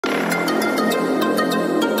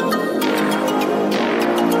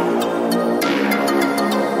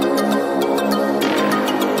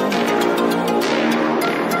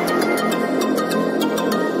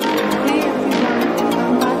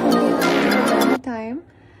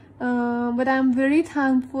but I'm very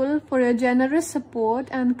thankful for your generous support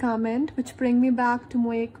and comment, which bring me back to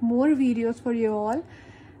make more videos for you all.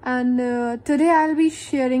 And today I'll be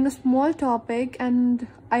sharing a small topic, and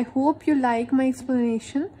I hope you like my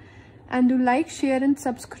explanation, and do like, share and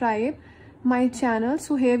subscribe my channel.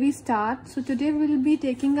 So here we start. So today we'll be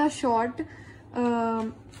taking a short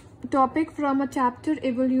topic from a chapter,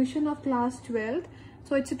 Evolution of Class 12.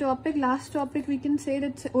 So it's a topic, last topic we can say,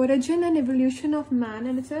 that's origin and evolution of man,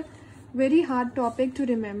 and it's a very hard topic to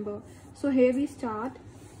remember. So here we start.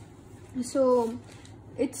 So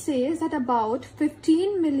it says that about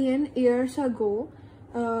 15 million years ago,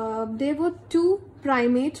 there were two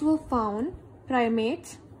primates were found.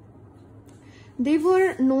 Primates. They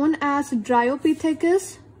were known as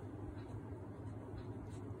Dryopithecus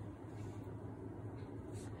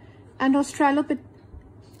and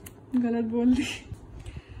Australopithecus.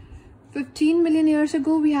 15 million years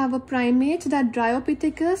ago, we have a primate, that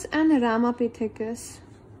Dryopithecus and Ramapithecus.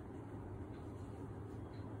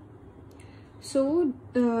 So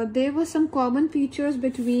there were some common features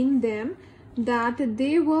between them, that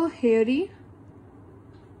they were hairy,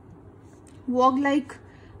 walked like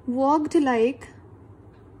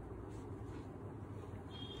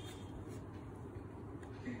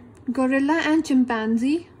gorilla and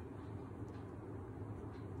chimpanzee.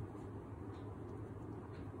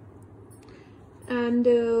 And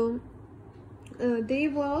there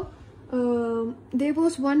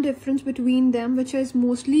was one difference between them, which is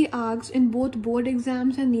mostly asked in both board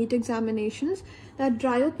exams and NEET examinations, that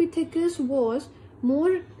Dryopithecus was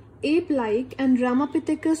more ape-like and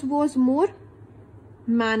Ramapithecus was more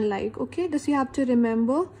man-like. Okay, this you have to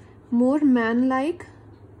remember, more man-like,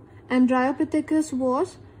 and Dryopithecus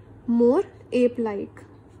was more ape-like.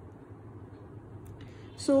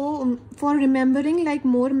 So for remembering, like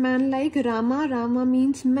more man-like, Rama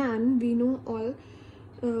means man, we know all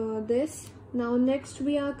this. Now next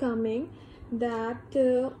we are coming that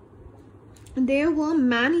there were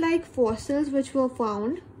man-like fossils which were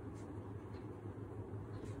found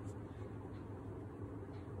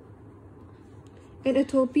in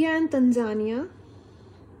Ethiopia and Tanzania.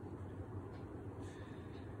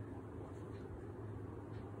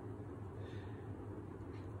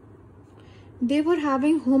 They were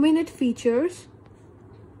having hominid features.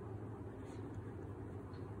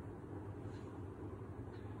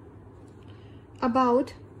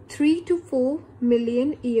 About 3 to 4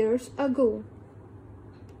 million years ago.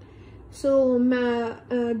 So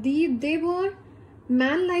they were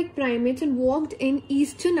man-like primates and walked in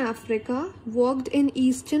Eastern Africa.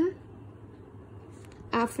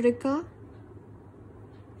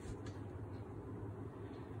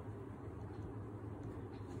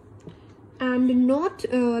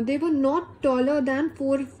 And they were not taller than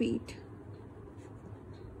 4 feet.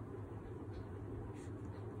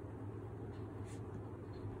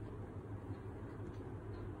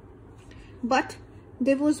 But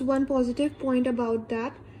there was one positive point about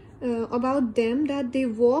that, about them, that they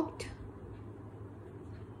walked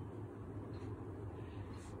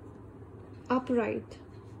upright.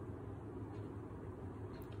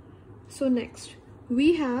 So next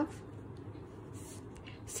we have,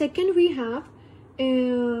 second we have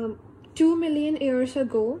 2 million years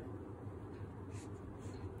ago,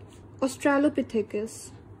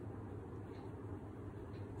 Australopithecus.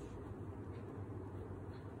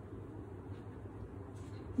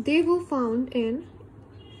 They were found in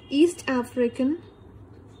East African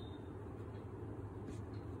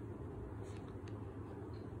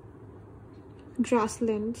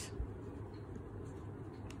grasslands.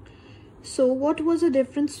 So what was the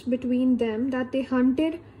difference between them? That they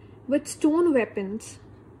hunted with stone weapons.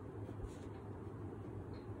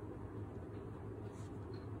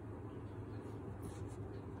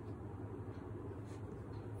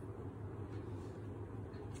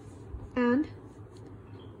 And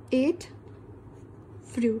ate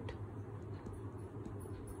fruit.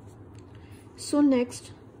 So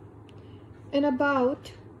next, in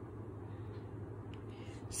about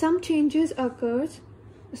some changes occurs.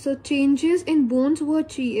 So changes in bones were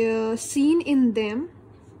seen in them.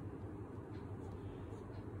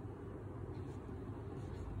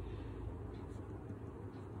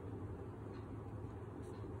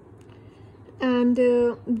 And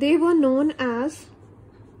they were known as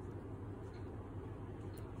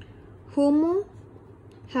Homo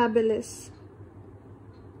habilis,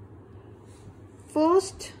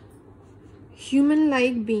 first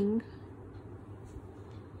human-like being.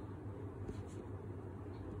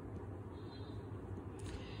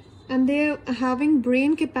 And they're having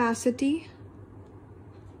brain capacity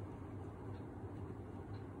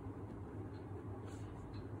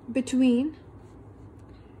between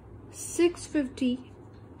 650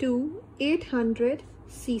 to 800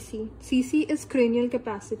 cc. Cc is cranial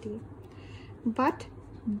capacity. But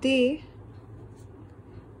they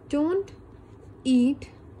don't eat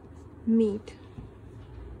meat.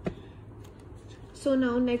 So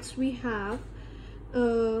now next we have,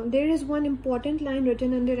 there is one important line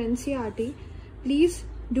written under NCERT. Please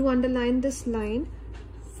do underline this line.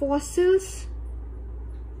 Fossils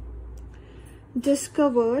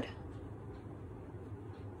discovered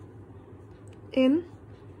in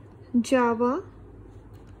Java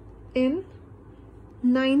in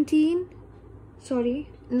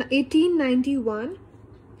 1891.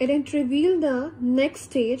 It revealed the next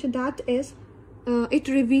stage, that is, it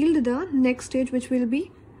revealed the next stage which we'll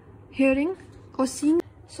be hearing or seeing.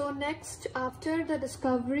 So next, after the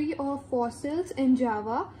discovery of fossils in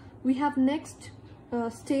Java, we have next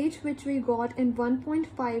stage which we got in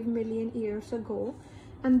 1.5 million years ago,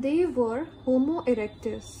 and they were Homo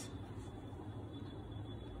erectus.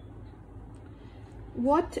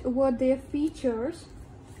 What were their features?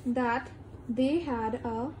 That they had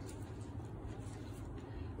a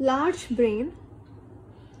large brain,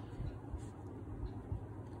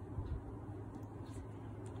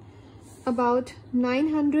 about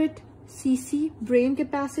 900 cc brain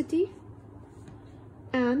capacity,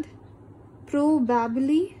 and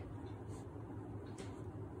probably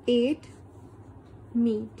ate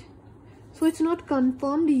meat. So it's not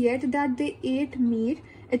confirmed yet that they ate meat.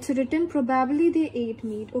 It's written probably they ate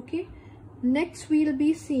meat. Okay, next we'll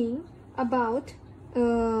be seeing about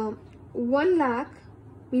 1 lakh,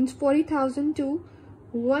 means 40,000 to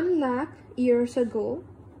 1 lakh years ago.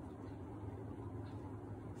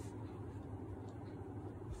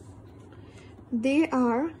 They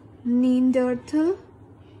are Neanderthal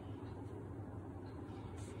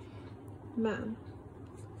man.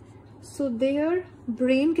 So their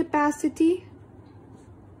brain capacity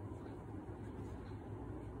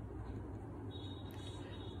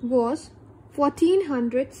was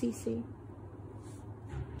 1400 cc.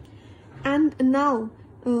 And now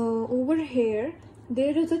over here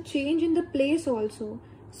there is a change in the place also.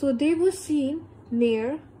 So they were seen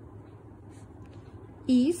near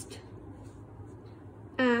East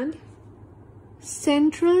and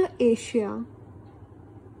Central Asia.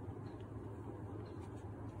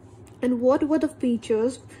 And what were the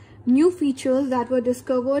features? New features that were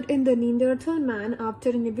discovered in the Neanderthal man after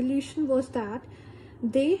an evolution was that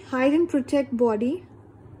they hide and protect body,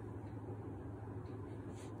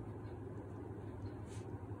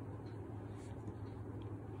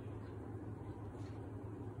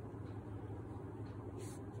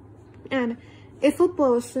 and if a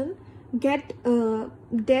person get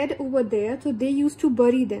dead over there, so they used to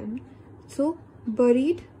bury them. So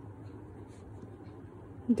buried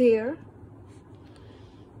their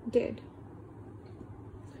dead.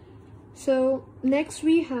 So next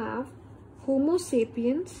we have Homo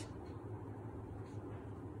sapiens.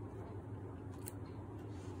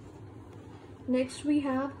 Next we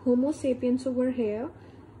have Homo sapiens over here.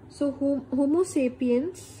 So Homo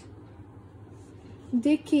sapiens,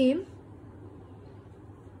 they came,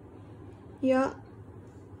 yeah,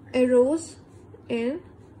 arose in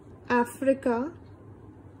Africa,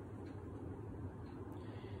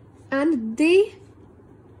 and they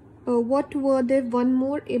what were they? One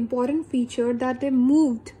more important feature, that they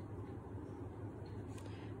moved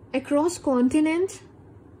across continents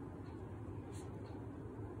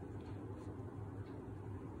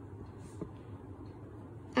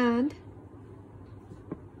and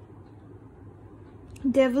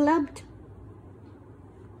developed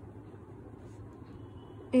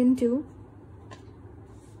into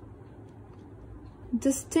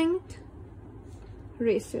distinct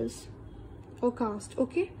races or caste.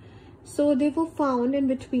 Okay, so they were found in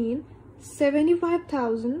between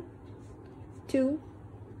 75,000 to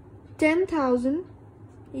 10,000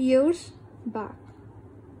 years back.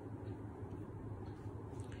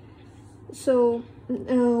 So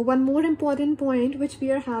one more important point which we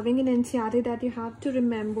are having in NCERT that you have to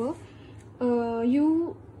remember,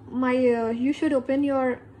 you should open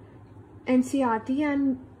your NCERT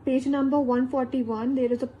and page number 141.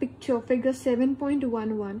 There is a picture, figure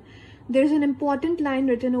 7.11. There is an important line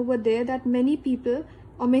written over there that many people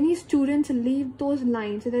or many students leave those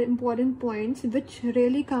lines, the important points which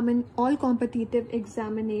really come in all competitive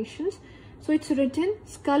examinations. So it's written,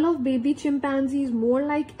 skull of baby chimpanzee is more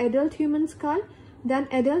like adult human skull than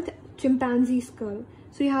adult chimpanzee skull.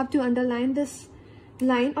 So you have to underline this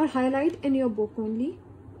line or highlight in your book only.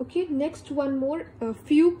 Okay, next one more,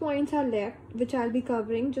 few points are left which I'll be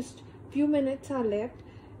covering, just few minutes are left.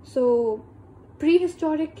 So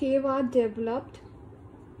prehistoric cave are developed.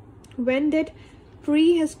 When did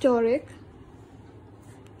prehistoric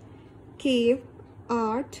cave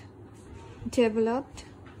art developed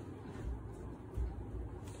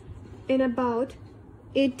in about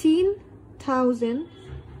 18,000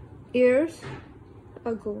 years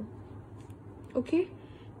ago. Okay,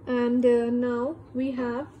 and now we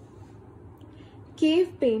have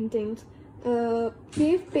cave paintings.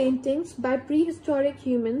 Cave paintings by prehistoric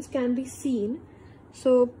humans can be seen.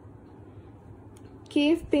 So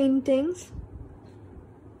cave paintings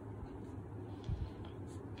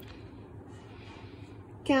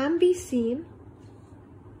can be seen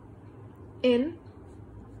in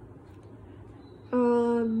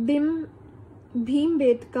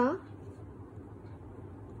Bhimbetka,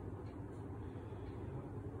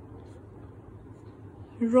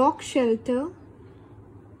 rock shelter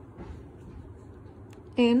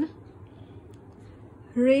in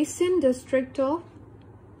Raisin district of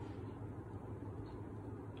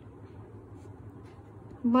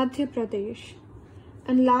Madhya Pradesh.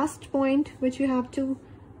 And last point which you have to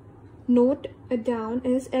note it down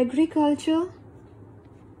is agriculture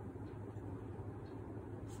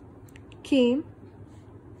came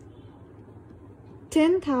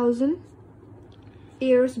 10,000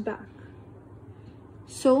 years back.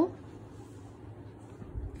 So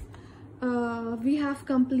we have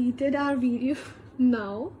completed our video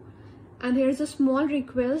now, and here's a small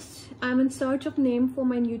request. I'm in search of name for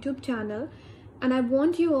my YouTube channel, and I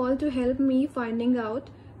want you all to help me finding out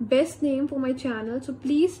best name for my channel. So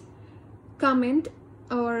please comment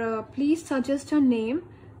or please suggest a name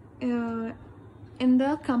in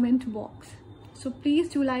the comment box. So please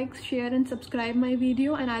do like, share and subscribe my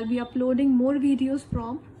video, and I'll be uploading more videos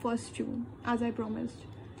from 1st June as I promised.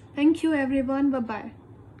 Thank you everyone. Bye bye.